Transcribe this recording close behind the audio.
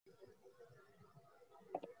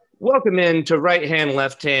Welcome in to Right Hand,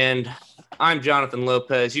 Left Hand. I'm Jonathan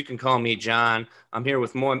Lopez. You can call me John. I'm here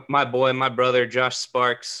with my boy, my brother, Josh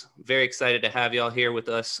Sparks. Very excited to have y'all here with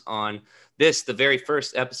us on this, the very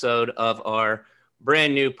first episode of our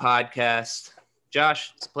brand new podcast.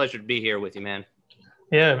 Josh, it's a pleasure to be here with you, man.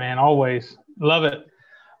 Yeah, man, always. Love it.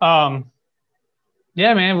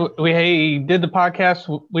 Yeah, man, we did the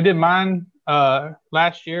podcast. We did mine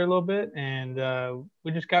last year a little bit, and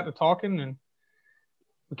we just got to talking, and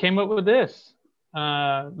we came up with this. We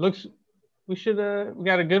got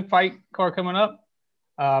a good fight card coming up.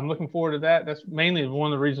 I'm looking forward to that. That's mainly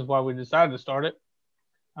one of the reasons why we decided to start it.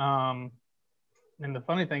 And the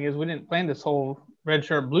funny thing is, we didn't plan this whole red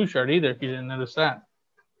shirt, blue shirt either. If you didn't notice that.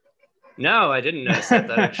 No, I didn't notice that.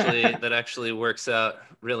 That actually works out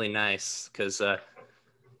really nice because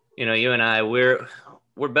you and I we're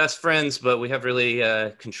best friends, but we have really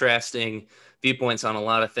contrasting viewpoints on a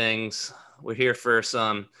lot of things. We're here for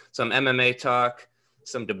some MMA talk,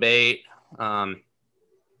 some debate. I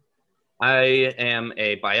am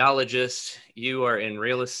a biologist. You are in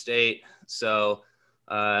real estate, so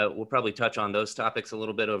we'll probably touch on those topics a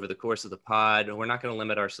little bit over the course of the pod. We're not going to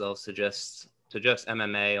limit ourselves to just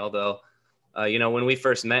MMA, although when we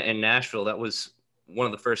first met in Nashville, that was one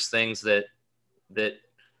of the first things that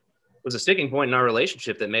was a sticking point in our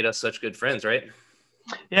relationship that made us such good friends, right?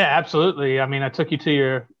 Yeah, absolutely. I mean, I took you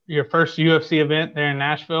to your first UFC event there in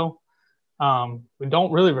Nashville. We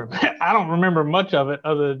don't really I don't remember much of it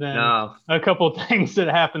other than a couple of things that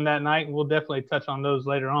happened that night. And we'll definitely touch on those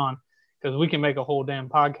later on because we can make a whole damn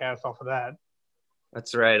podcast off of that.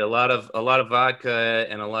 That's right. A lot of vodka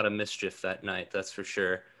and a lot of mischief that night. That's for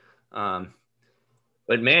sure. But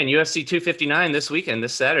man, UFC 259 this weekend,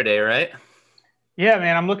 this Saturday, right? Yeah,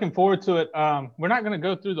 man, I'm looking forward to it. We're not going to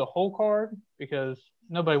go through the whole card because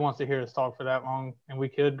nobody wants to hear us talk for that long, and we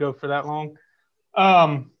could go for that long.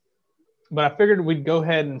 But I figured we'd go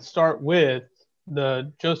ahead and start with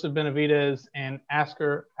the Joseph Benavidez and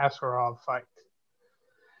Askar Askarov fight.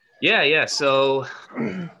 Yeah. So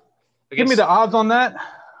give me the odds on that.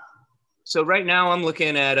 So right now I'm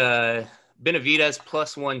looking at Benavidez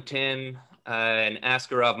plus 110 and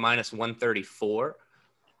Askarov minus 134.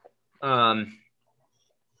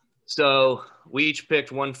 So we each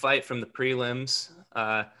picked one fight from the prelims.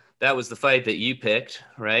 That was the fight that you picked,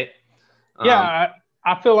 right? Yeah,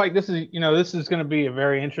 I feel like this is going to be a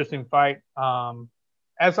very interesting fight.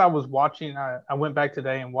 As I was watching, I went back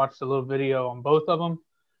today and watched a little video on both of them.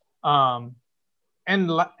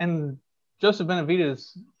 And Joseph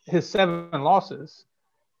Benavidez, his 7 losses,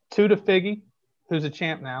 2 to Figgy, who's a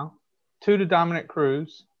champ now, 2 to Dominic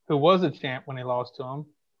Cruz, who was a champ when he lost to him,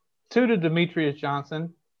 2 to Demetrius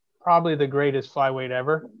Johnson, probably the greatest flyweight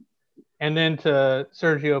ever, and then to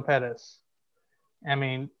Sergio Pettis. I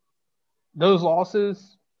mean, those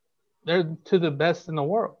losses, they're to the best in the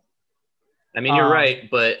world. I mean, you're right,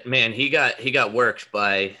 but man, he got worked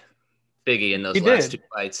by Figgy in those last 2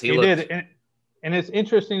 fights. He did, and it's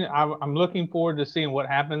interesting. I'm looking forward to seeing what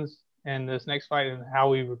happens in this next fight and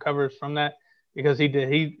how he recovers from that because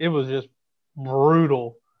it was just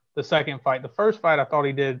brutal. The second fight, the first fight, I thought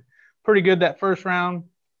he did pretty good that first round,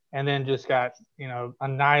 and then just got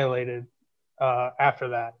annihilated after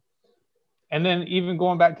that. And then even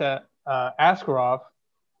going back to Askarov,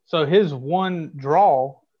 so his one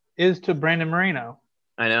draw is to Brandon Moreno.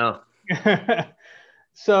 I know.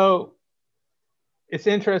 So it's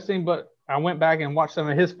interesting, but I went back and watched some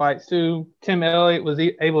of his fights too. Tim Elliott was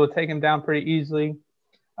able to take him down pretty easily.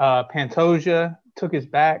 Pantoja took his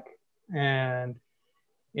back, and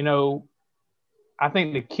I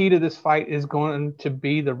think the key to this fight is going to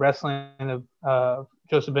be the wrestling of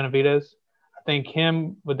Joseph Benavidez. I think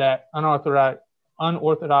him with that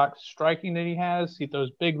unorthodox striking that he has, he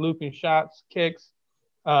throws big looping shots, kicks,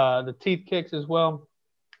 the teeth kicks as well,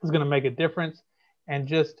 is going to make a difference. And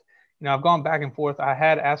just, I've gone back and forth. I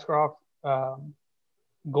had Askarov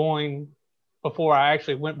going before I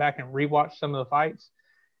actually went back and rewatched some of the fights,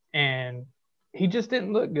 and he just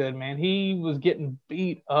didn't look good, man. He was getting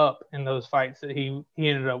beat up in those fights that he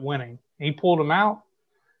ended up winning. He pulled them out,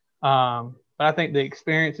 but I think the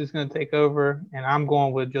experience is going to take over, and I'm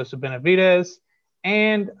going with Joseph Benavidez,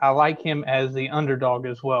 and I like him as the underdog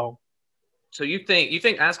as well. So you think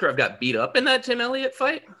Askarov got beat up in that Tim Elliott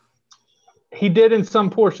fight? He did in some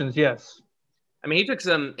portions, yes. I mean,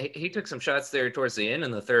 he took some shots there towards the end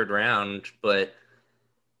in the third round, but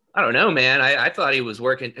I don't know, man. I thought he was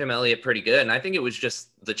working Tim Elliott pretty good, and I think it was just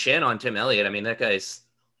the chin on Tim Elliott. I mean, that guy's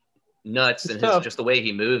nuts, and just the way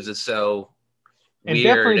he moves is so weird.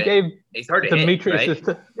 Definitely gave it's hard to Demetrius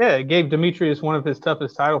hit, right? it gave Demetrius one of his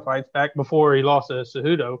toughest title fights back before he lost to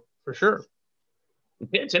Cejudo, for sure.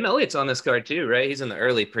 Yeah, Tim Elliott's on this card too, right? He's in the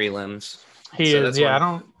early prelims. He So is. that's Yeah,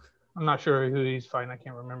 one. I'm not sure who he's fighting. I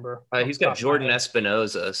can't remember off He's the got top of my Jordan head.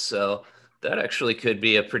 Espinoza, so that actually could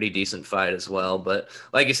be a pretty decent fight as well. But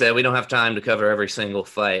like you said, we don't have time to cover every single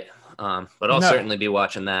fight. But I'll No. certainly be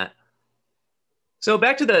watching that. So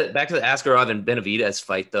back to the Askarov and Benavidez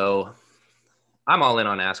fight, though. I'm all in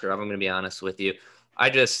on Askarov. I'm going to be honest with you. I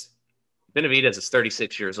just Benavidez is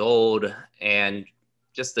 36 years old, and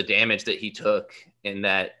just the damage that he took in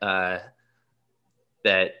that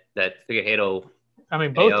Figueiredo I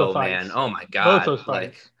mean, both the KO, fights. man. Oh my Both God. those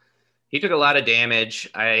Like fights. he took a lot of damage.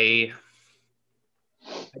 I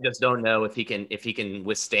just don't know if he can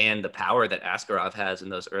withstand the power that Askarov has in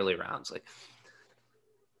those early rounds. Like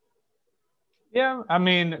Yeah, I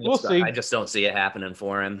mean, we'll I see. just don't see it happening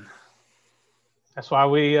for him. That's why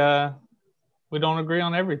we don't agree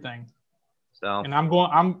on everything. So And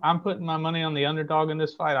I'm putting my money on the underdog in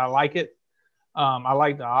this fight. I like it. I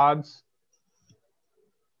like the odds.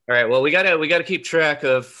 all right, well we gotta keep track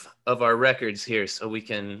of our records here so we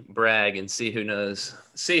can brag and see who knows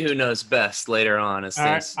best later on as All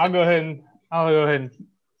right, things I'll go ahead and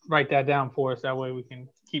write that down for us. That way we can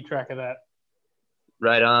keep track of that.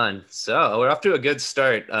 right on. So we're off to a good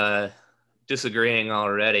start. Disagreeing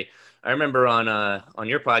already. I remember on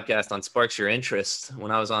your podcast on Sparks Your Interest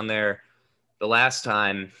when I was on there the last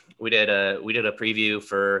time we did a preview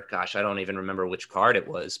for gosh, I don't even remember which card it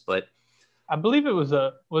was, but I believe it was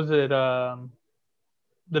the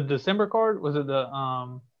December card? Was it the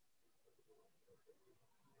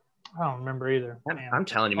I don't remember either. I'm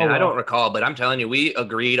telling you, Oh man, I well. don't recall, but I'm telling you, we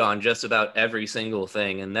agreed on just about every single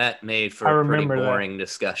thing, and that made for I a pretty remember that. boring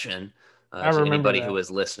discussion I to remember anybody who that. is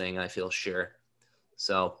listening, I feel sure.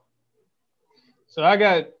 So So I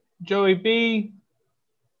got Joey B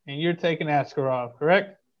and you're taking Askarov,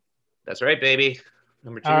 correct? that's right, baby.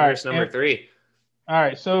 Number All 2 right. versus number 3. All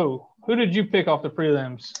right. So who did you pick off the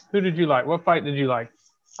prelims? Who did you like? What fight did you like?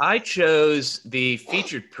 I chose the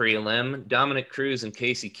featured prelim, Dominic Cruz and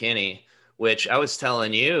Casey Kinney, which I was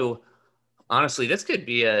telling you, honestly, this could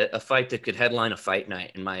be a fight that could headline a fight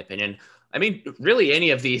night, in my opinion. I mean, really, any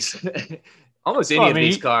of these, almost Well, any I of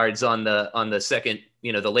these mean, cards on the second,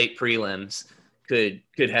 the late prelims could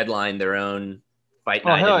headline their own fight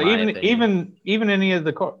well, night, in hell, my opinion. even any of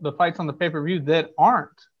the fights on the pay per view that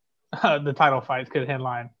aren't the title fights could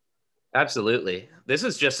headline. Absolutely, this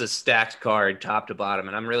is just a stacked card, top to bottom,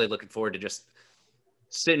 and I'm really looking forward to just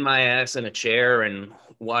sitting my ass in a chair and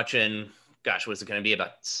watching. Gosh, was it going to be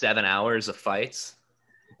about 7 hours of fights,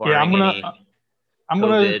 Yeah, barring any I'm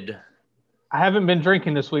gonna. COVID? I haven't been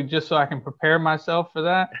drinking this week just so I can prepare myself for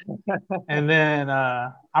that, and then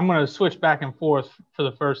I'm gonna switch back and forth for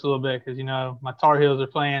the first little bit because my Tar Heels are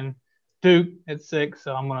playing Duke at 6,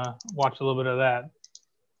 so I'm gonna watch a little bit of that.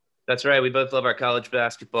 That's right. We both love our college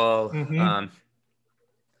basketball. Mm-hmm.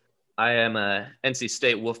 I am a NC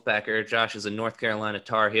State Wolfpacker. Josh is a North Carolina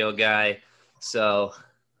Tar Heel guy. So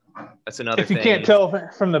that's another If you thing. can't tell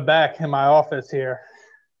from the back in my office here,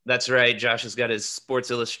 That's right. Josh has got his Sports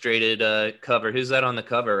Illustrated cover. Who's that on the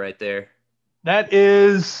cover right there?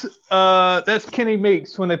 that's Kenny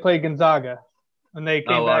Meeks when they played Gonzaga, when they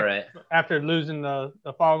came Oh, all back right. after losing the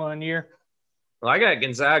following year. Well, I got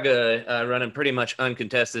Gonzaga running pretty much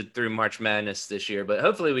uncontested through March Madness this year, but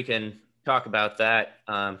hopefully we can talk about that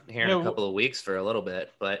here in a couple of weeks for a little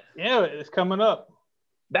bit. But yeah, it's coming up.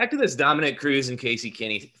 Back to this Dominic Cruz and Casey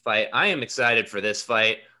Kinney fight. I am excited for this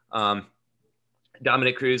fight.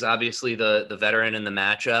 Dominic Cruz, obviously the veteran in the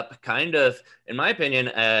matchup, kind of, in my opinion,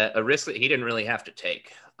 a risk that he didn't really have to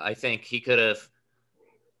take. I think he could have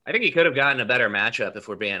gotten a better matchup if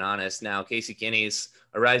we're being honest. Now, Casey Kinney's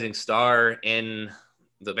a rising star in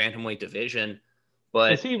the bantamweight division,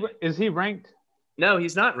 but is he ranked? No,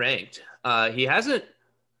 he's not ranked. He hasn't.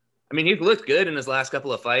 I mean, he's looked good in his last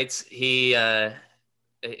couple of fights. He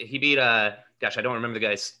beat gosh, I don't remember the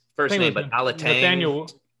guy's first name, but Alatang.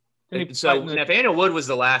 Nathaniel Wood was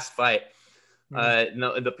the last fight.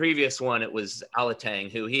 No, the previous one, it was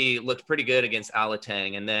Alatang, who he looked pretty good against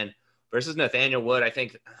Alatang. And then versus Nathaniel Wood, I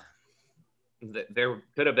think that there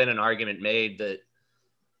could have been an argument made that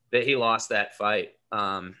he lost that fight.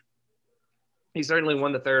 He certainly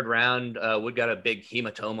won the third round. Wood got a big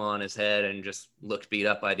hematoma on his head and just looked beat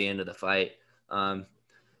up by the end of the fight.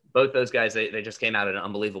 Both those guys, they just came out at an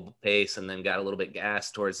unbelievable pace and then got a little bit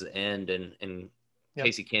gassed towards the end. And yep.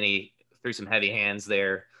 Casey Kinney threw some heavy hands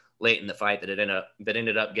there late in the fight that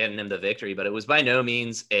ended up getting him the victory. But it was by no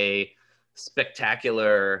means a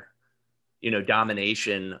spectacular,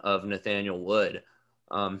 domination of Nathaniel Wood.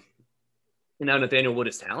 Now Nathaniel Wood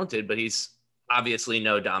is talented, but he's obviously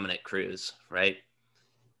no Dominic Cruz, right?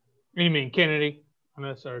 You mean Kennedy? on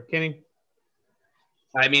this, or Kenny?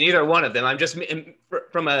 I mean, either one of them. I'm just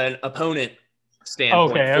from an opponent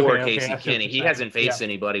standpoint for Casey Kenny. He hasn't faced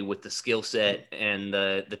anybody with the skill set and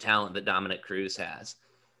the talent that Dominic Cruz has.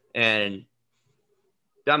 And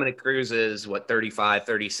Dominic Cruz is 35,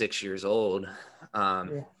 36 years old.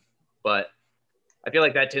 But I feel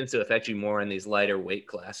like that tends to affect you more in these lighter weight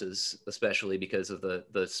classes, especially because of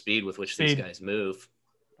the speed with which these guys move,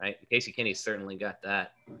 right? Casey Kenny's certainly got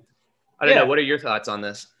that. I don't know. What are your thoughts on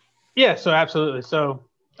this? Yeah, so absolutely. So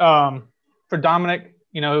for Dominic,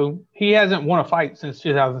 he hasn't won a fight since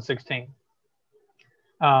 2016.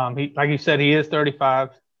 Like you said, he is 35.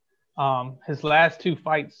 His last 2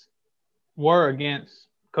 fights were against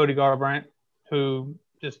Cody Garbrandt, who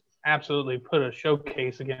just absolutely put a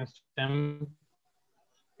showcase against him,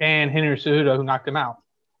 and Henry Cejudo, who knocked him out.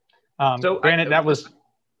 So granted, that was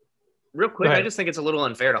real quick. I just think it's a little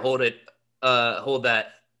unfair to hold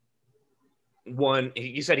that one.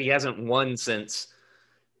 You said he hasn't won since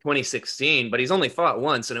 2016, but he's only fought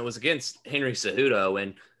once, and it was against Henry Cejudo.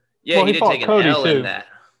 And he did take an Cody L too. in that.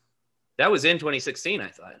 That was in 2016, I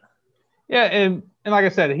thought. Yeah, and like I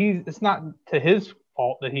said, it's not to his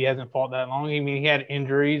fault that he hasn't fought that long. I mean, he had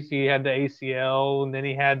injuries. He had the ACL, and then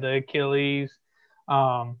he had the Achilles.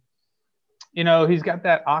 He's got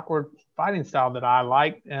that awkward fighting style that I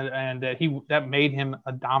like, and that made him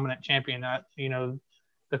a dominant champion.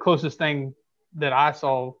 The closest thing that I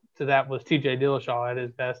saw to that was TJ Dillashaw at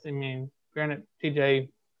his best. I mean, granted, TJ,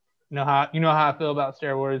 you know how I feel about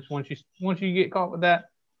steroids. Once you get caught with that,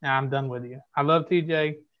 I'm done with you. I love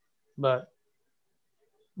TJ, but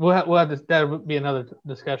we'll have this. That'll be another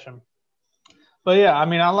discussion. But yeah, I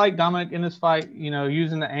mean, I like Dominic in this fight.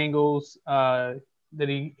 Using the angles that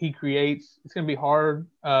he creates. It's going to be hard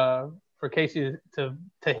for Casey to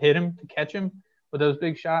hit him, to catch him with those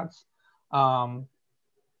big shots.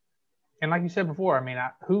 And like you said before, I mean,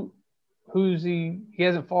 who's he? He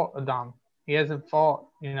hasn't fought a Dom. He hasn't fought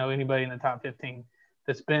anybody in the top 15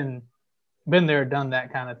 that's been there, done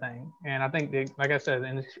that kind of thing. And I think like I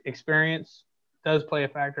said, experience does play a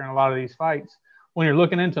factor in a lot of these fights when you're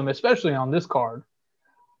looking into them, especially on this card.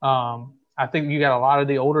 I think you got a lot of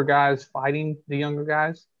the older guys fighting the younger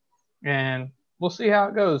guys, and we'll see how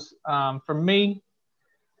it goes. For me,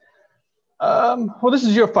 this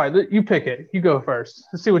is your fight. You pick it. You go first.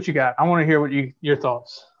 Let's see what you got. I want to hear your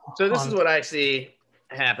thoughts. So this is what I see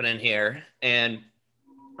happening here, and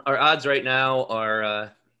our odds right now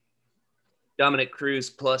are Dominic Cruz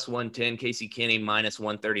plus 110, Casey Kenny minus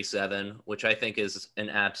 137, which I think is an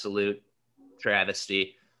absolute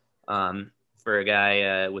travesty for a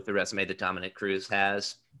guy with the resume that Dominic Cruz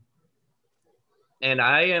has. And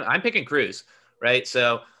I'm picking Cruz, right?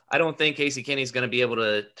 So I don't think Casey Kenny's going to be able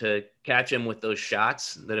to catch him with those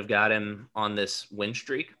shots that have got him on this win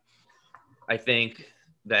streak. I think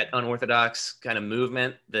that unorthodox kind of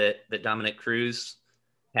movement that Dominic Cruz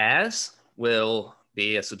has will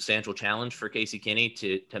be a substantial challenge for Casey Kenny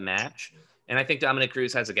to match. And I think Dominic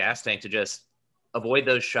Cruz has a gas tank to just avoid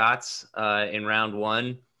those shots in round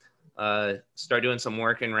 1, start doing some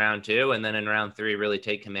work in round 2, and then in round 3, really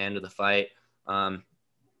take command of the fight.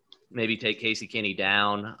 Maybe take Casey Kenny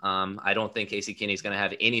down. I don't think Casey Kenny's going to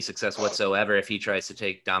have any success whatsoever if he tries to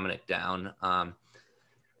take Dominic down.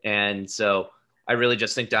 And so I really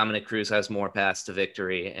just think Dominic Cruz has more paths to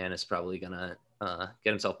victory and is probably going to get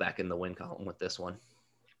himself back in the win column with this one.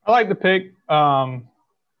 I like the pick. I've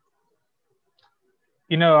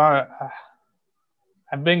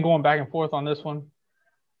been going back and forth on this one.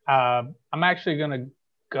 I'm actually going to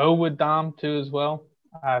go with Dom too as well.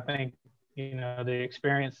 I think, the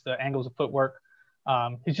experience, the angles of footwork,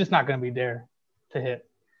 he's just not going to be there to hit.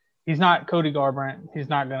 He's not Cody Garbrandt. He's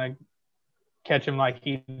not going to catch him like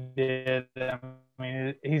he did. I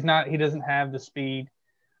mean, he doesn't have the speed.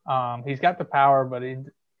 He's got the power, but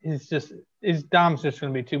Dom's just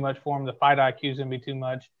going to be too much for him. The fight IQ is going to be too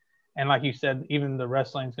much. And like you said, even the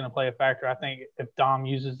wrestling is going to play a factor. I think if Dom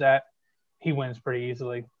uses that, he wins pretty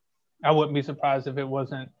easily. I wouldn't be surprised if it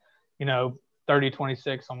wasn't,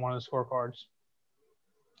 30-26 on one of the scorecards.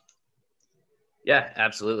 Yeah,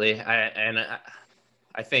 absolutely.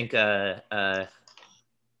 I think just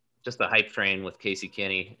the hype train with Casey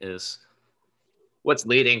Kenny is what's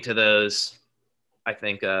leading to those, I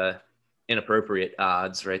think, inappropriate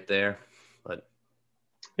odds right there. But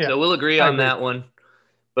yeah, so we'll agree on that one.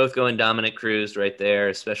 Both going Dominic Cruz right there,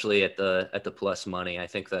 especially at the plus money. I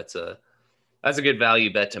think that's a good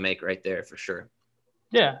value bet to make right there for sure.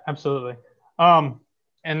 Yeah, absolutely. And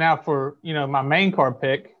now for my main card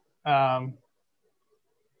pick. I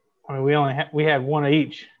mean, we had one of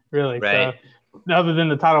each really. Right. So other than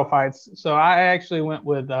the title fights, so I actually went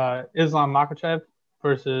with Islam Makhachev.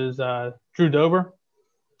 versus Drew Dober.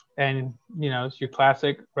 And, it's your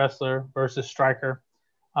classic wrestler versus striker.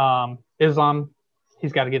 Islam,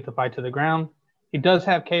 he's got to get the fight to the ground. He does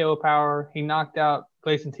have KO power. He knocked out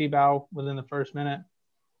Gleison Tebow within the first minute.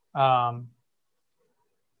 But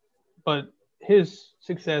his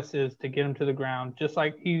success is to get him to the ground, just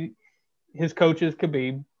like his coach is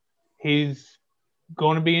Khabib. He's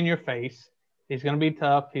going to be in your face. He's going to be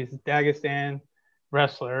tough. He's a Dagestan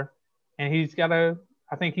wrestler, and I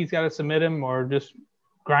think he's got to submit him or just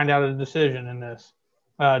grind out a decision in this.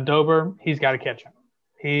 Dober, he's got to catch him.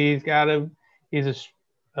 He's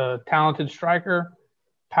a talented striker,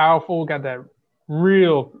 powerful, got that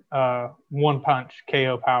real one punch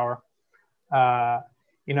KO power.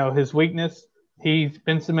 His weakness, he's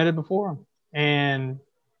been submitted before, and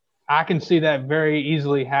I can see that very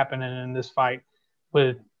easily happening in this fight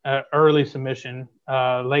with early submission,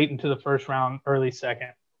 late into the first round, early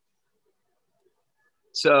second.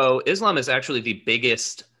 So Islam is actually the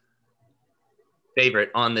biggest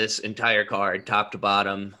favorite on this entire card, top to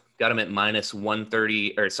bottom. Got him at minus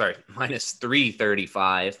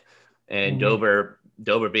 335, and Dober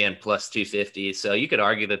being plus 250. So you could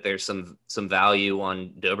argue that there's some value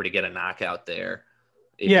on Dober to get a knockout there.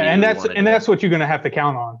 Yeah, and that's what you're going to have to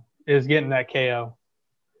count on, is getting that KO.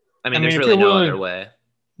 I mean there's really no other way.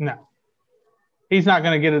 No. He's not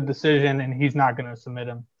going to get a decision, and he's not going to submit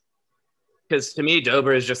him. Because to me,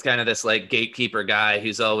 Dober is just kind of this like gatekeeper guy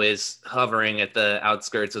who's always hovering at the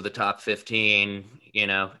outskirts of the top 15.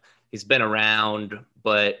 He's been around,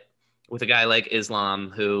 but with a guy like Islam,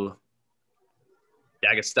 who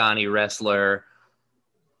Dagestani wrestler,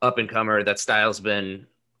 up and comer, that style's been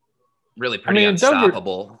really pretty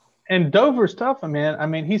unstoppable. Dover's tough, man. I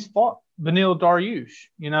mean, he's fought Beneil Dariush,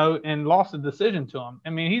 and lost a decision to him. I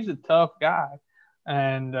mean, he's a tough guy.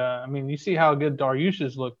 And, you see how good Dariush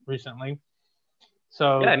has looked recently.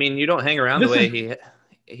 So, yeah, I mean, you don't hang around the way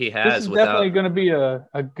he has. This is definitely going to be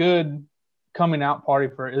a good coming out party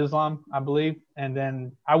for Islam, I believe. And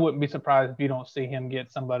then I wouldn't be surprised if you don't see him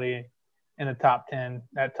get somebody in the top 10,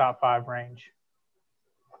 that top 5 range.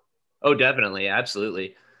 Oh, definitely.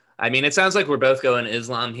 Absolutely. I mean, it sounds like we're both going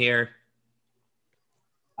Islam here.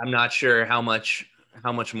 I'm not sure how much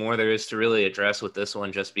more there is to really address with this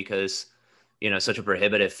one, just because, such a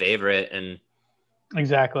prohibitive favorite. And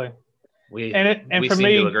exactly. We for seem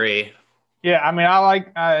me to agree. Yeah,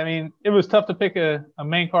 I mean, it was tough to pick a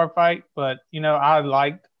main card fight, but I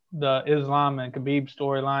liked the Islam and Khabib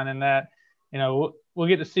storyline in that. We'll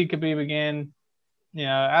get to see Khabib again.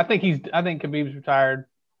 I think Khabib's retired,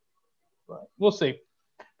 but we'll see.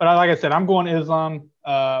 But like I said, I'm going Islam.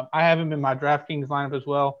 I have him in my DraftKings lineup as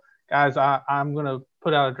well, guys. I'm going to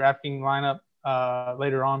put out a DraftKings lineup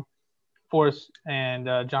later on for us,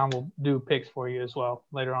 and John will do picks for you as well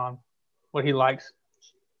later on, what he likes.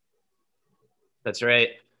 That's right.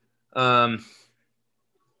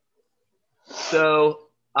 So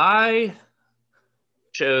I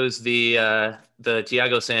chose the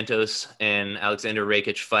Thiago Santos and Alexander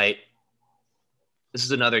Rakic fight. This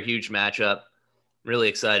is another huge matchup. Really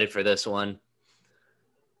excited for this one.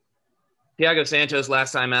 Thiago Santos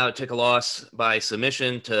last time out took a loss by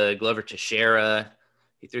submission to Glover Teixeira.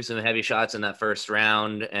 He threw some heavy shots in that first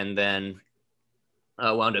round and then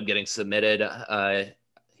wound up getting submitted.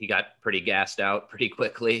 He got pretty gassed out pretty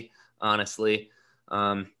quickly, honestly.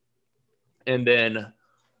 And then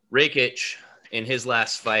Rakic, in his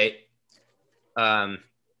last fight,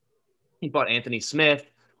 he fought Anthony Smith,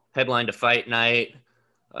 headlined a fight night.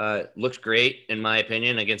 Looked great, in my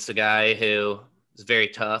opinion, against a guy who is very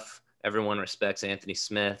tough. Everyone respects Anthony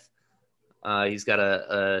Smith. He's got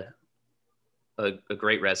a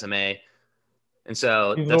great resume. And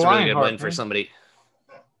so that's a really good win for somebody.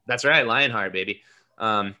 That's right, Lionheart, baby.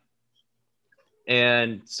 And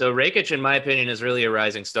so Rakic, in my opinion, is really a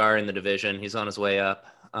rising star in the division. He's on his way up.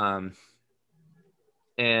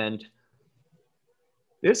 And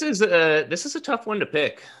this is a tough one to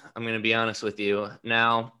pick. I'm going to be honest with you.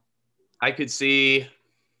 Now, I could see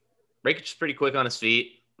Rakic is pretty quick on his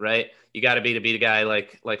feet, right? You got to beat a guy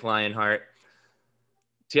like Lionheart.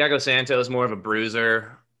 Thiago Santos more of a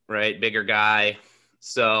bruiser, right? Bigger guy.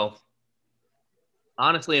 So,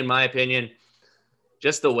 honestly, in my opinion,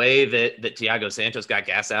 just the way that Thiago Santos got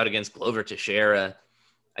gassed out against Glover Teixeira,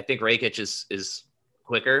 I think Rakic is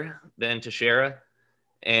quicker than Teixeira,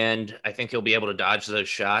 and I think he'll be able to dodge those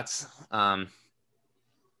shots.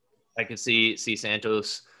 I could see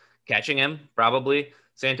Santos catching him, probably.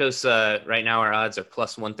 Santos, right now, our odds are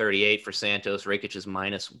plus 138 for Santos. Rakic is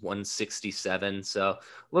minus 167. So a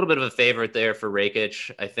little bit of a favorite there for Rakic.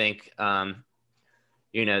 I think, that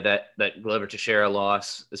Glover Teixeira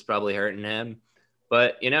loss is probably hurting him.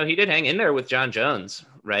 But, he did hang in there with John Jones,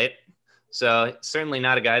 right? So certainly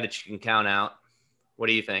not a guy that you can count out. What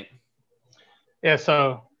do you think? Yeah,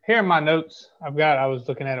 so here are my notes I was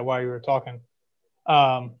looking at it while you were talking.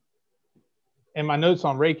 And my notes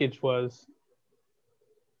on Rakic was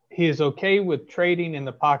he is okay with trading in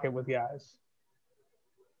the pocket with guys.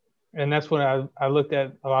 And that's when I looked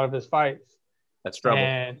at a lot of his fights. That's trouble.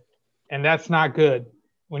 And that's not good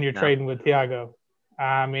when you're trading with Thiago.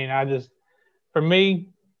 I mean, for me,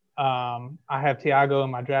 I have Thiago in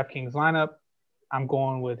my DraftKings lineup. I'm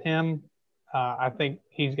going with him. I think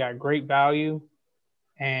he's got great value.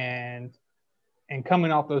 And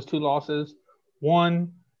coming off those 2 losses,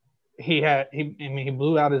 one, he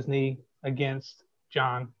blew out his knee against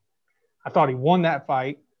John. I thought he won that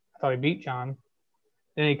fight. I thought he beat John.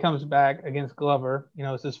 Then he comes back against Glover.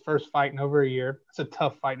 It's his first fight in over a year. It's a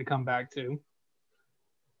tough fight to come back to.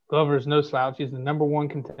 Glover is no slouch. He's the number 1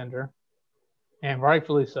 contender, and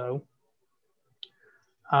rightfully so.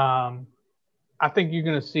 I think you're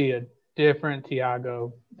going to see a different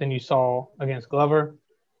Thiago than you saw against Glover,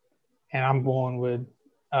 and I'm going with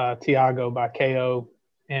Thiago by KO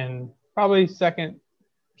in probably second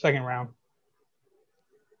round.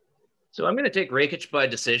 So I'm going to take Rakic by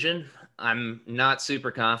decision. I'm not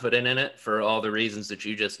super confident in it for all the reasons that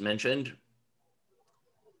you just mentioned.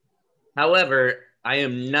 However, I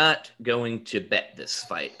am not going to bet this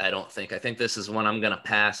fight, I don't think. I think this is one I'm going to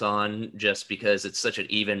pass on just because it's such an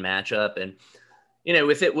even matchup. And,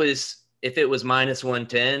 if it was minus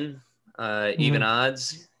 110, even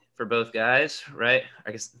odds for both guys, right?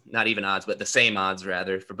 I guess not even odds, but the same odds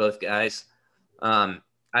rather for both guys. I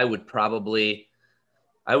would probably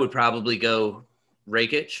go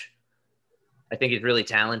Rakic. I think he's really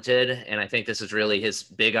talented, and I think this is really his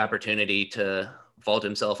big opportunity to vault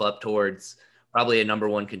himself up towards probably a number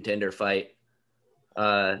 1 contender fight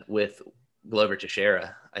with Glover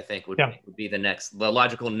Teixeira. I think would be the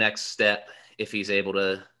logical next step if he's able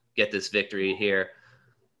to get this victory here.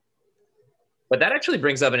 But that actually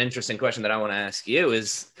brings up an interesting question that I want to ask you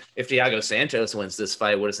is if Thiago Santos wins this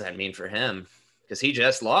fight, what does that mean for him? Because he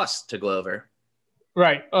just lost to Glover.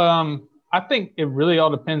 Right. I think it really all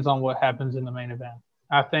depends on what happens in the main event.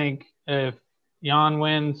 I think if Jan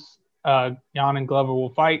wins, Jan and Glover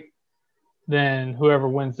will fight. Then whoever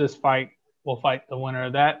wins this fight will fight the winner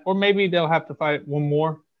of that. Or maybe they'll have to fight one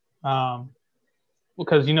more.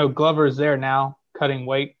 Because, Glover is there now cutting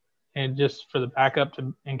weight and just for the backup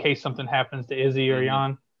in case something happens to Izzy or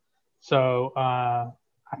Jan. So I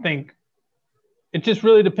think it just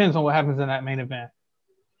really depends on what happens in that main event.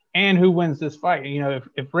 And who wins this fight?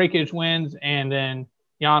 If Rakic wins and then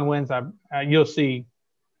Jan wins, you'll see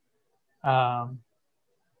Jan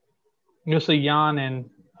and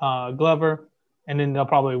Glover, and then they'll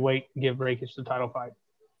probably wait and give Rakic the title fight.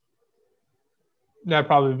 That'd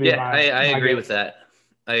probably be I agree with that.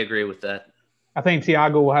 I agree with that. I think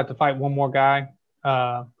Thiago will have to fight one more guy.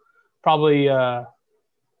 Probably.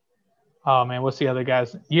 What's the other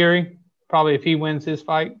guys? Yuri. Probably if he wins his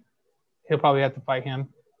fight, he'll probably have to fight him.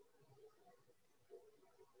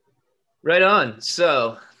 Right on.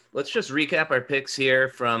 So let's just recap our picks here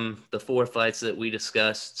from the 4 fights that we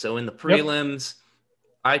discussed. So in the prelims,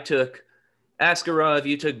 I took Askarov,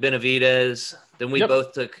 you took Benavidez. Then we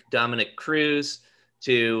both took Dominic Cruz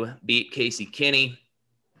to beat Casey Kinney.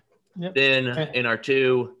 Then in our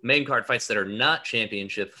 2 main card fights that are not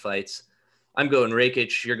championship fights, I'm going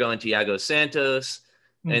Rakic, you're going Thiago Santos.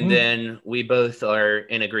 And then we both are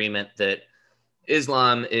in agreement that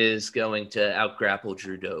Islam is going to outgrapple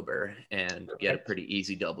Drew Dober and get a pretty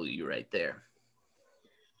easy W right there.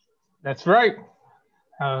 That's right.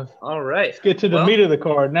 All right. Let's get to the meat of the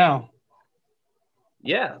card now.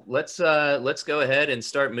 Yeah, let's go ahead and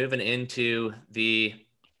start moving into the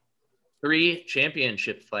 3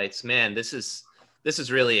 championship fights. Man, this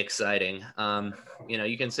is really exciting.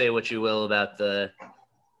 You can say what you will about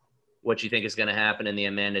what you think is going to happen in the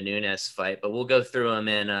Amanda Nunes fight, but we'll go through them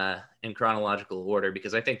in chronological order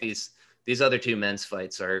because I think these other 2 men's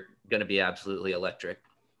fights are going to be absolutely electric.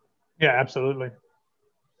 Yeah, absolutely.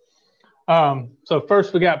 So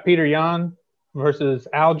first we got Peter Yan versus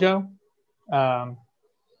Aljo. I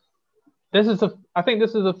think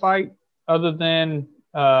this is a fight other than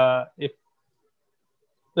I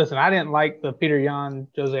didn't like the Peter Yan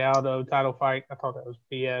Jose Aldo title fight. I thought that was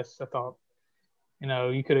BS. I thought,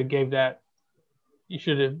 you could have gave that. You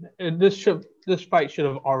should have. This fight should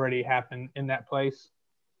have already happened in that place.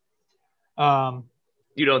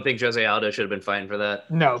 You don't think Jose Aldo should have been fighting for that?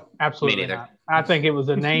 No, absolutely not. I think it was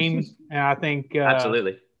a name, and I think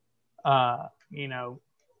absolutely.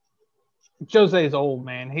 Jose's old,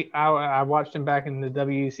 man. I watched him back in the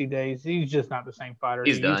WEC days. He's just not the same fighter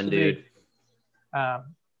He's he used done, to dude. be.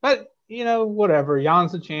 But whatever.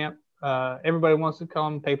 Jan's a champ. Everybody wants to call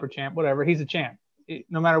him paper champ. Whatever. He's a champ.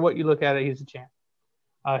 No matter what you look at it, he's a champ.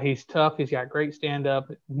 He's tough. He's got great stand up.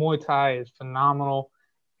 Muay Thai is phenomenal,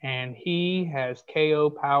 and he has KO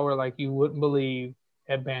power like you wouldn't believe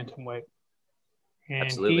at bantamweight. And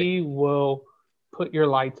Absolutely. he will put your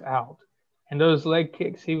lights out. And those leg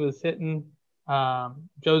kicks he was hitting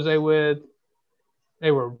Jose with,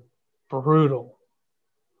 they were brutal.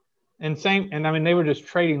 And I mean, they were just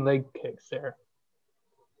trading leg kicks there.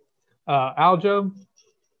 Aljo,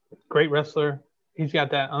 great wrestler. He's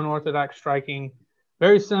got that unorthodox striking,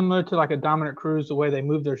 very similar to like a Dominic Cruz, the way they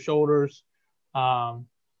move their shoulders.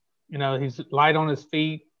 He's light on his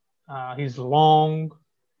feet. He's long.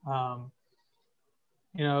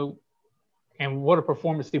 And what a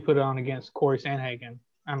performance he put on against Corey Sandhagen.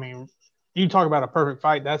 I mean, you talk about a perfect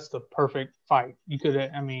fight. That's the perfect fight.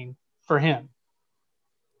 For him.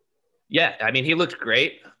 Yeah, I mean, he looked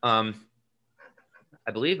great. I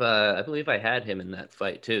believe I had him in that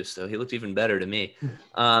fight too, so he looked even better to me.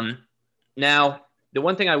 Now, the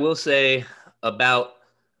one thing I will say about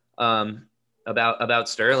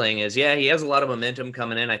Sterling is, yeah, he has a lot of momentum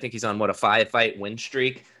coming in. I think he's on a 5-fight win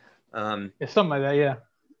streak. It's something like that, yeah.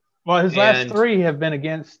 Well, his last 3 have been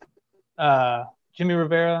against Jimmy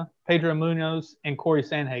Rivera, Pedro Munoz, and Corey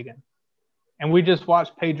Sandhagen. And we just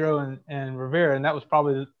watched Pedro and Rivera, and I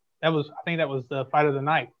think that was the fight of the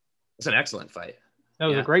night. It's an excellent fight. That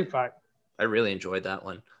was a great fight. I really enjoyed that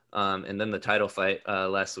one. And then the title fight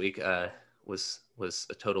last week was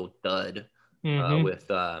a total dud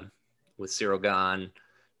with Cyril Gane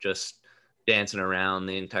just dancing around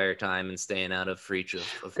the entire time and staying out of reach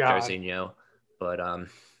of Jairzinho. But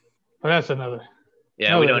that's another.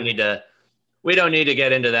 Yeah, we don't need to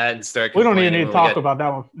get into that and start. We don't even need to talk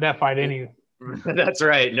about that fight anyway. That's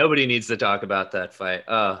right. Nobody needs to talk about that fight.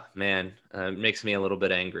 Oh man, it makes me a little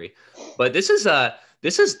bit angry. But this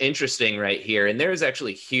is interesting right here, and there is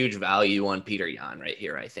actually huge value on Petr Yan right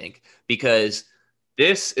here, I think, because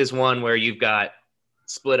this is one where you've got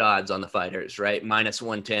split odds on the fighters, right?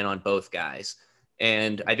 -110 on both guys,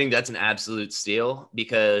 and I think that's an absolute steal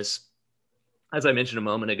because, as I mentioned a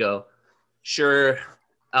moment ago, sure,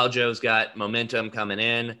 Aljo's got momentum coming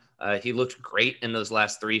in. He looked great in those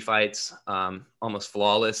last 3 fights, almost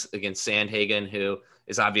flawless against Sandhagen, who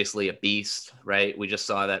is obviously a beast, right? We just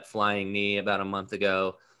saw that flying knee about a month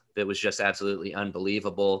ago that was just absolutely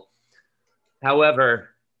unbelievable. However,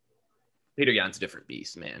 Petr Yan's a different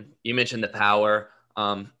beast, man. You mentioned the power.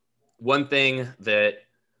 One thing that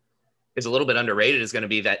is a little bit underrated is going to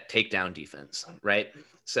be that takedown defense, right?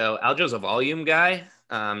 So Aljo's a volume guy,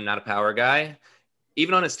 not a power guy.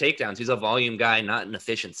 Even on his takedowns, he's a volume guy, not an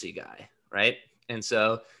efficiency guy, right? And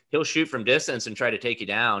so he'll shoot from distance and try to take you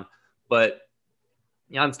down, but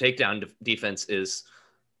Jan's takedown defense is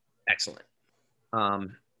excellent.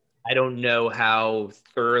 I don't know how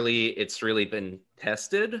thoroughly it's really been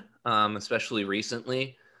tested, especially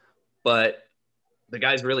recently, but the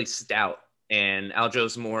guy's really stout, and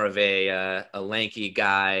Aljo's more of a lanky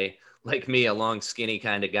guy like me, a long, skinny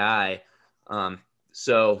kind of guy.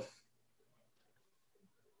 So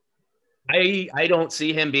I don't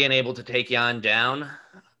see him being able to take Yan down.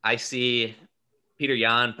 I see Petr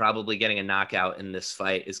Yan probably getting a knockout in this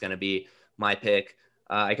fight is going to be my pick.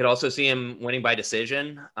 I could also see him winning by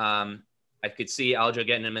decision. I could see Aljo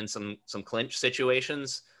getting him in some clinch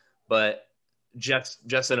situations, but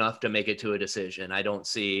just enough to make it to a decision. I don't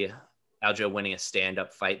see Aljo winning a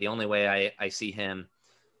stand-up fight. The only way I see him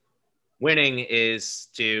winning is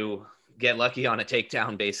to get lucky on a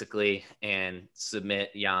takedown, basically, and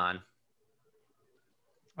submit Yan.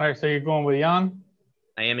 All right, so you're going with Yan?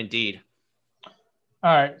 I am indeed.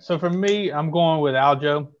 All right, so for me, I'm going with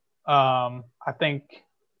Aljo. I think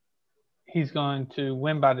he's going to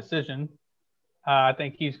win by decision. I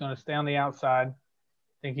think he's going to stay on the outside. I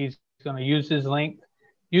think he's going to use his length,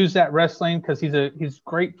 use that wrestling because he's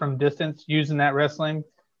great from distance using that wrestling.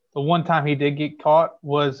 The one time he did get caught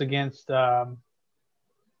was against Marlon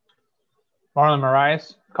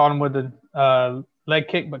Moraes. Caught him with the leg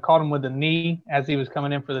kick, but caught him with the knee as he was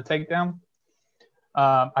coming in for the takedown.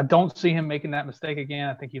 I don't see him making that mistake again.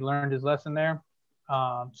 I think he learned his lesson there.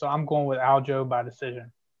 So I'm going with Aljo by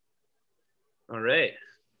decision. All right.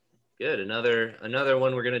 Good. Another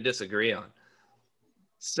one we're going to disagree on.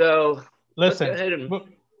 So listen,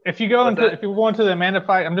 if you go into the Amanda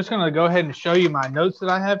fight, I'm just going to go ahead and show you my notes that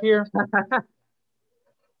I have here.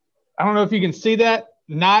 I don't know if you can see that.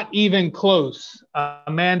 Not even close.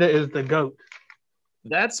 Amanda is the GOAT.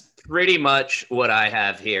 That's pretty much what I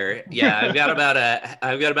have here. Yeah, I've got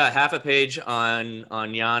about half a page on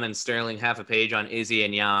Jan and Sterling, half a page on Izzy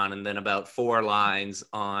and Jan, and then about 4 lines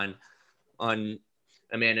on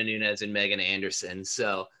Amanda Nunes and Megan Anderson.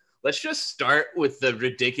 So let's just start with the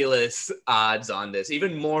ridiculous odds on this,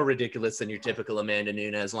 even more ridiculous than your typical Amanda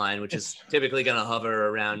Nunes line, which is typically going to hover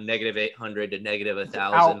around -800 to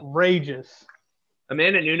 -1,000. Outrageous.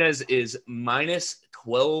 Amanda Nunes is minus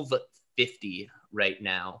 1250 right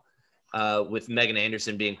now, with Megan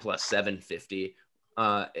Anderson being plus 750.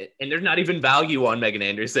 And there's not even value on Megan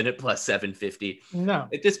Anderson at plus 750. No.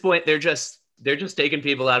 At this point, they're just taking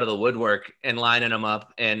people out of the woodwork and lining them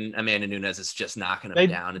up, and Amanda Nunes is just knocking them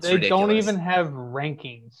down. It's ridiculous. They don't even have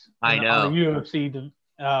rankings I know. on the UFC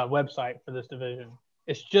website for this division.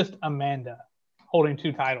 It's just Amanda holding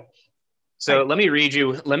 2 titles. So let me read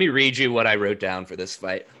you what I wrote down for this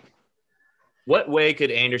fight. What way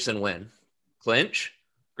could Anderson win? Clinch?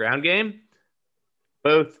 Ground game?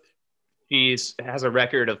 Both. She has a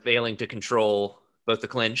record of failing to control both the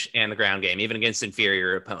clinch and the ground game, even against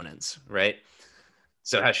inferior opponents, right?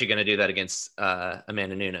 So how's she going to do that against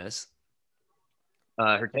Amanda Nunes?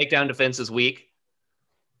 Her takedown defense is weak.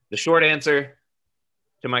 The short answer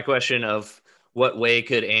to my question of what way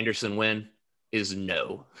could Anderson win is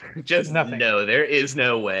no. Just nothing. No, there is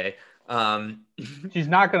no way. She's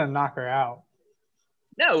not going to knock her out.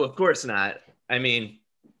 No, of course not. I mean,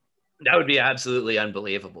 that would be absolutely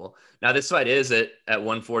unbelievable. Now, this fight is at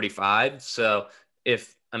 145, so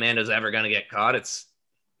if Amanda's ever going to get caught, it's,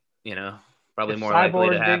 probably more likely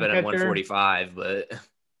to happen at 145, but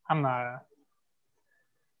I'm not.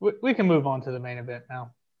 We can move on to the main event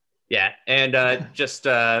now. Yeah, and just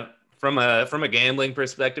from a gambling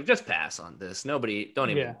perspective, just pass on this. Don't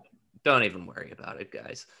even worry about it,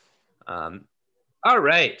 guys. All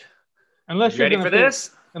right. Unless you're ready for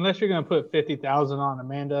this? Unless you're going to put 50,000 on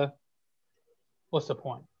Amanda, what's the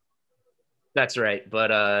point? That's right.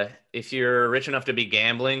 But if you're rich enough to be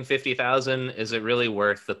gambling, 50,000, is it really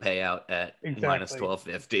worth the payout at minus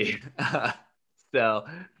 1250? So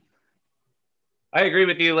I agree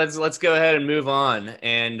with you. Let's go ahead and move on,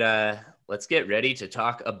 and let's get ready to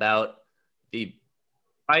talk about the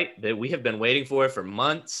fight that we have been waiting for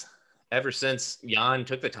months, ever since Jan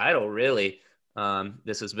took the title. Really,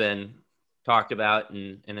 this has been talked about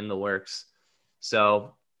and in the works.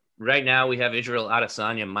 So right now we have Israel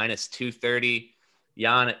Adesanya minus 230,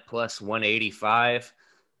 Jan at plus 185.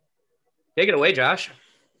 Take it away, Josh.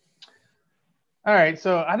 All right.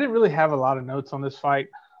 So I didn't really have a lot of notes on this fight.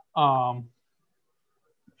 From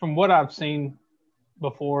what I've seen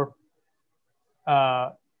before,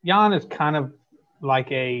 Jan is kind of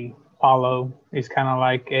like a Paulo. He's kind of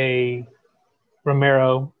like a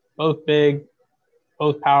Romero, both big,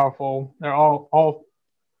 both powerful. They're all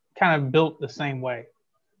kind of built the same way,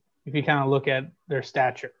 if you kind of look at their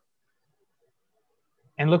stature.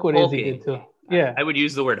 And look what hulking. Izzy did to them. Yeah. I would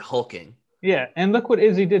use the word hulking. Yeah, and look what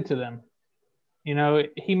Izzy did to them.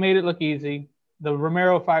 He made it look easy. The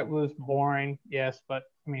Romero fight was boring, yes, but,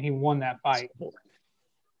 he won that fight.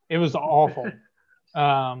 It was awful.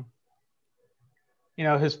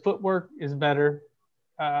 His footwork is better.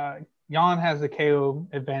 Jan has the KO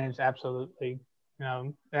advantage, absolutely.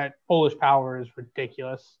 That Polish power is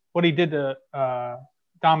ridiculous. What he did to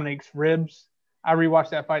Dominic's ribs, I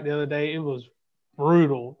rewatched that fight the other day. It was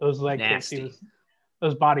brutal. Those leg Nasty. kicks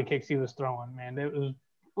those body kicks he was throwing, man. It was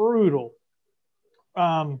brutal.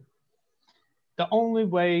 The only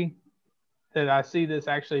way that I see this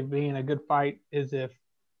actually being a good fight is if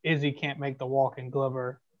Izzy can't make the walk-in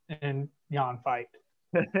Glover and Jan fight.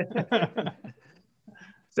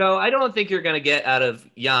 So I don't think you're going to get out of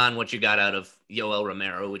Jan what you got out of Yoel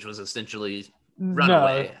Romero, which was essentially run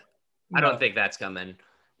away. No. I don't think that's coming.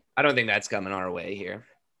 I don't think that's coming our way here.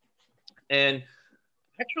 And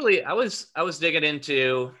actually, I was digging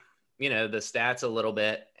into, the stats a little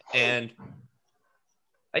bit, and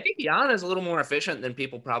I think Jan is a little more efficient than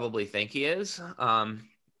people probably think he is,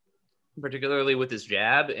 particularly with his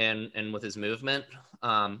jab and with his movement.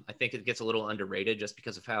 I think it gets a little underrated just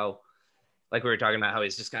because of how, like we were talking about, how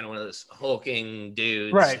he's just kind of one of those hulking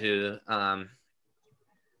dudes, right, who, kind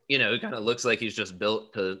of looks like he's just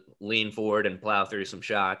built to lean forward and plow through some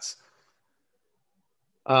shots.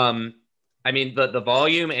 The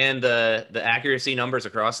volume and the accuracy numbers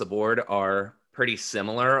across the board are pretty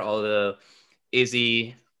similar, although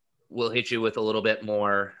Izzy will hit you with a little bit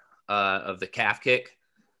more of the calf kick.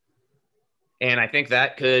 And I think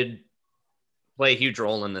that could play a huge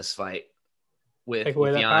role in this fight, with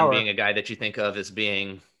Jan being a guy that you think of as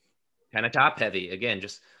being kind of top heavy. Again,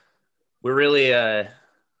 we're really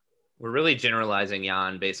We're really generalizing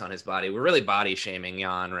Jan based on his body. We're really body shaming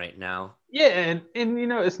Jan right now. Yeah, and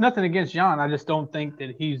it's nothing against Jan. I just don't think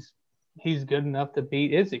that he's good enough to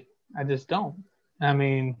beat Izzy. I just don't. I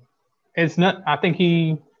mean, it's not. I think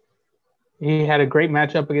he had a great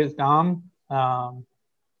matchup against Dom, and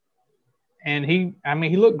he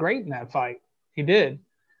looked great in that fight. He did,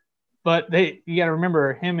 but you got to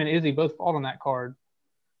remember him and Izzy both fought on that card.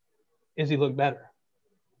 Izzy looked better.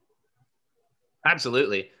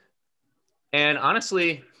 Absolutely, and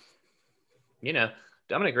honestly,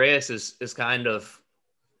 Dominic Reyes is kind of,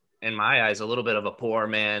 in my eyes, a little bit of a poor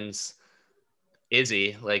man's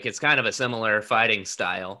Izzy. Like, it's kind of a similar fighting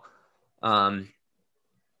style. And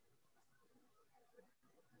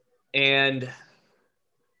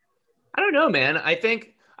I don't know, man. I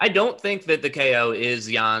don't think that the KO is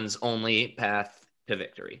Jan's only path to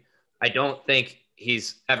victory. I don't think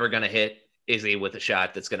he's ever going to hit Izzy with a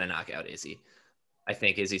shot that's going to knock out Izzy. I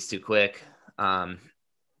think Izzy's too quick. I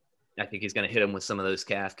think he's going to hit him with some of those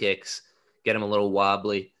calf kicks, get him a little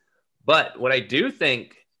wobbly. But what I do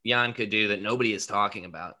think Jan could do that nobody is talking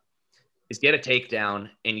about is get a takedown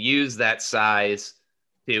and use that size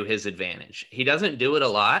to his advantage. He doesn't do it a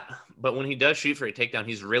lot, but when he does shoot for a takedown,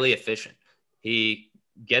 he's really efficient. He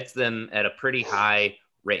gets them at a pretty high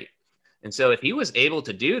rate. And so if he was able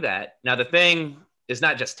to do that, now the thing is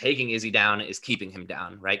not just taking Izzy down, is keeping him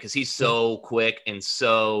down, right? Because he's so quick and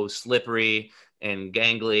so slippery and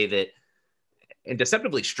gangly and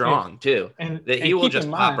deceptively strong too, that he will just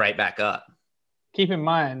pop right back up. Keep in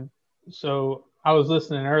mind, so I was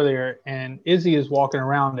listening earlier, and Izzy is walking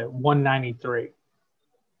around at 193.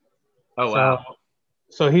 Oh, wow.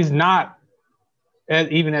 So he's not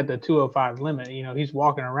even at the 205 limit. He's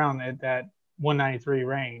walking around at that 193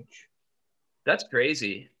 range. That's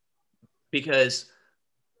crazy, because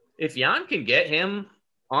if Jan can get him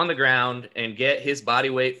on the ground and get his body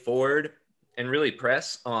weight forward and really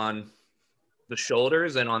press on the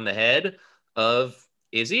shoulders and on the head of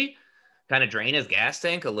Izzy, kind of drain his gas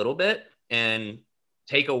tank a little bit and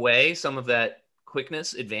take away some of that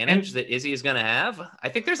quickness advantage that Izzy is going to have, I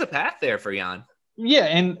think there's a path there for Jan. Yeah,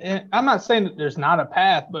 and I'm not saying that there's not a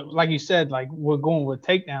path, but like you said, like we're going with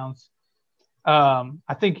takedowns.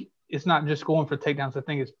 I think it's not just going for takedowns. I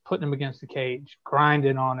think it's putting him against the cage,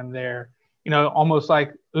 grinding on him there. Almost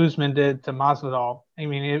like Usman did to Masvidal. I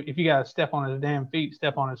mean, if you got to step on his damn feet,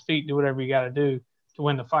 step on his feet, do whatever you got to do to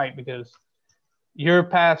win the fight, because your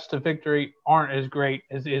paths to victory aren't as great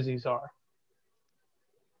as Izzy's are.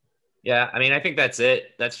 Yeah, I mean, I think that's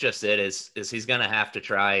it. That's just it. Is he's going to have to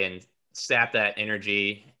try and sap that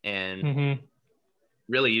energy and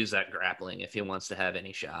really use that grappling if he wants to have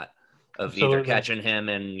any shot of either catching him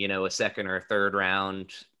in, a second or third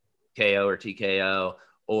round KO or TKO,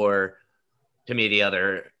 or to me, the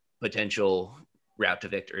other potential route to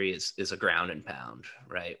victory is a ground and pound,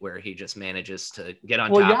 right? Where he just manages to get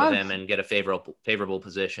on top of him and get a favorable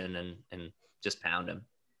position and just pound him.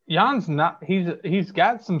 Jan's not. He's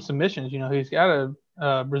got some submissions. He's got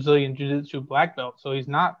a Brazilian Jiu-Jitsu black belt, so he's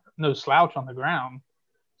not no slouch on the ground.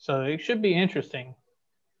 So it should be interesting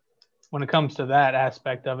when it comes to that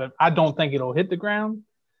aspect of it. I don't think it'll hit the ground.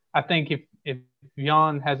 I think if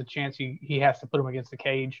Jan has a chance, he has to put him against the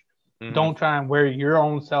cage. Mm-hmm. Don't try and wear your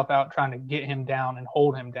own self out trying to get him down and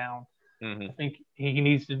hold him down. Mm-hmm. I think he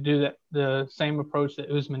needs to do that, the same approach that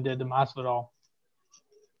Usman did to Masvidal.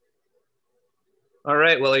 All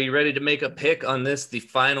right. Well, are you ready to make a pick on this, the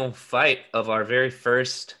final fight of our very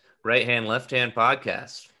first right hand, left hand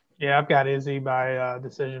podcast? Yeah, I've got Izzy by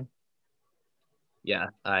decision. Yeah,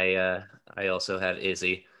 I also have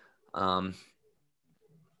Izzy, probably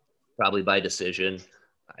by decision.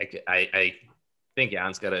 I think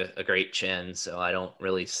Jan's got a great chin, so I don't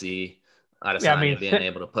really see Adesanya being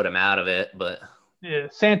able to put him out of it. But yeah,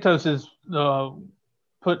 Santos is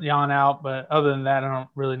put Jan out, but other than that, I don't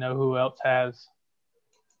really know who else has.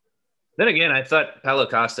 Then again, I thought Paulo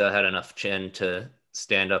Costa had enough chin to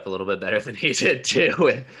stand up a little bit better than he did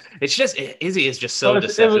too. It's just Izzy is just so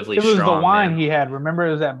deceptively strong. It was the wine he had. Remember,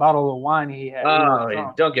 it was that bottle of wine he had.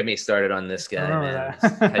 Oh, don't get me started on this guy, man.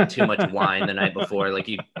 Had too much wine the night before. Like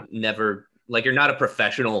you're not a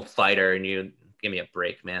professional fighter, and you give me a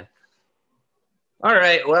break, man. All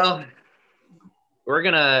right, well, we're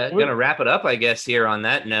gonna wrap it up, I guess, here on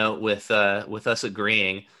that note with us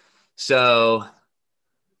agreeing. So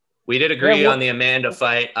we did agree on the Amanda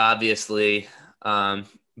fight, obviously.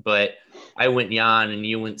 But I went Jan and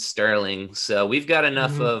you went Sterling. So we've got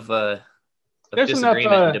enough of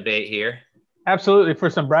disagreement and debate here. Absolutely. For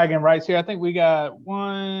some bragging rights here. I think we got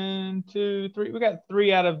 1, 2, 3. We got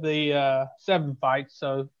 3 out of the 7 fights.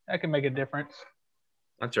 So that can make a difference.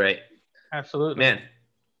 That's right. Absolutely. Man,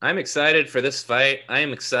 I'm excited for this fight. I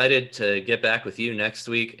am excited to get back with you next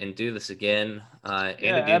week and do this again, and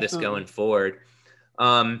Yeah, to do this absolutely. going forward.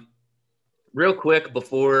 Um, Real quick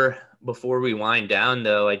before we wind down,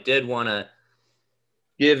 though, I did want to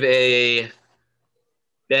give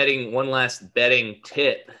one last betting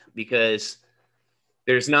tip, because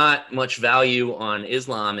there's not much value on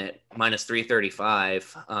Islam at minus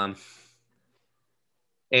 335.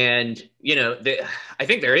 And, I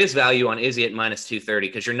think there is value on Izzy at minus 230,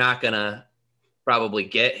 because you're not going to probably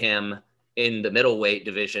get him in the middleweight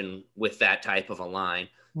division with that type of a line.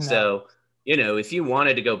 No. So, if you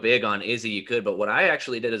wanted to go big on Izzy, you could. But what I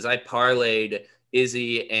actually did is I parlayed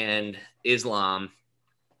Izzy and Islam,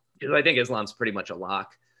 because I think Islam's pretty much a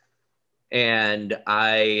lock. And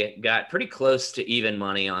I got pretty close to even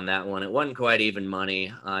money on that one. It wasn't quite even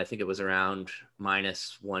money. I think it was around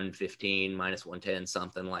minus 115, minus 110,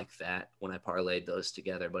 something like that when I parlayed those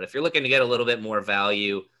together. But if you're looking to get a little bit more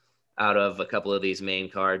value out of a couple of these main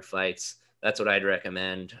card fights, that's what I'd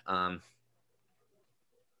recommend. And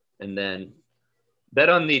then bet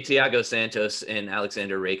on the Thiago Santos and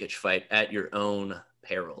Alexander Rakic fight at your own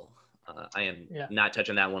peril. I am not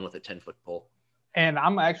touching that one with a 10-foot pole. And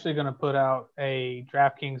I'm actually going to put out a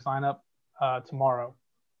DraftKings lineup tomorrow.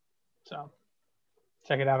 So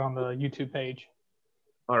check it out on the YouTube page.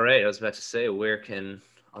 All right. I was about to say, where can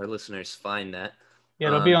our listeners find that? Yeah,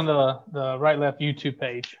 it'll be on the Right Left YouTube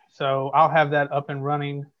page. So I'll have that up and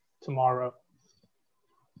running tomorrow.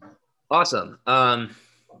 Awesome.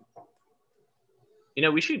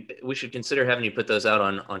 We should consider having you put those out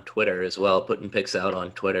on Twitter as well, putting picks out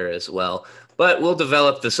on Twitter as well. But we'll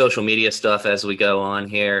develop the social media stuff as we go on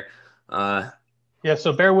here. Yeah,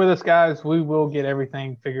 so bear with us, guys. We will get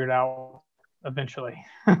everything figured out eventually.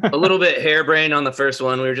 A little bit harebrained on the first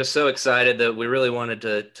one. We were just so excited that we really wanted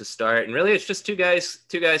to start. And really, it's just two guys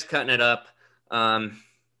cutting it up.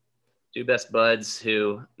 Two best buds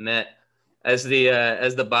who met, as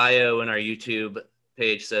the bio in our YouTube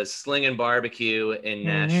page says, slinging barbecue in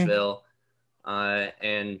Nashville.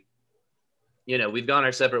 And we've gone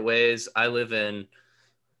our separate ways. I live in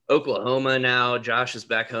Oklahoma now. Josh is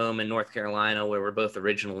back home in North Carolina, where we're both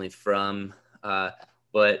originally from.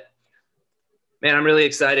 But man, I'm really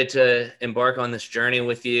excited to embark on this journey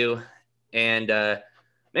with you. And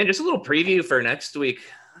man, just a little preview for next week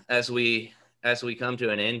as we come to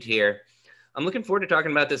an end here. I'm looking forward to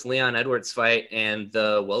talking about this Leon Edwards fight and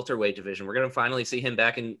the welterweight division. We're going to finally see him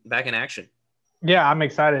back in action. Yeah, I'm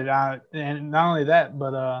excited. And not only that,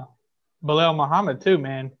 but Bilal Muhammad too,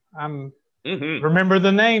 man. Remember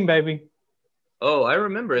the name, baby. Oh, I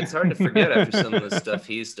remember. It's hard to forget after some of the stuff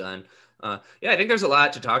he's done. I think there's a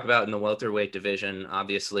lot to talk about in the welterweight division,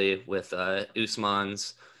 obviously, with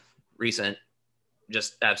Usman's recent,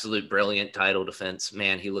 just absolute brilliant title defense.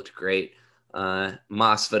 Man, he looked great.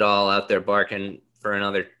 Masvidal out there barking for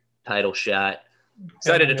another title shot.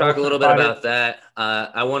 Excited to talk a little bit about that.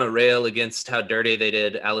 I want to rail against how dirty they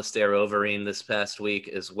did Alistair Overeem this past week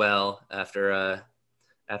as well after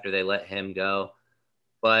they let him go.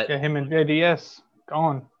 But yeah, him and JDS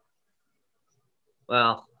gone.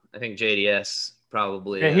 Well, I think JDS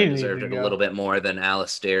probably deserved it a little bit more than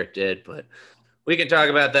Alistair did, but we can talk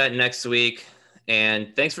about that next week.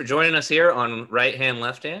 And thanks for joining us here on Right Hand,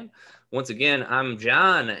 Left Hand. Once again, I'm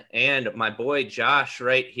John and my boy Josh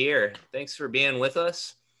right here. Thanks for being with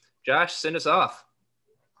us. Josh, send us off.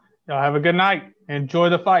 Y'all have a good night. Enjoy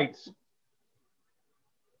the fights.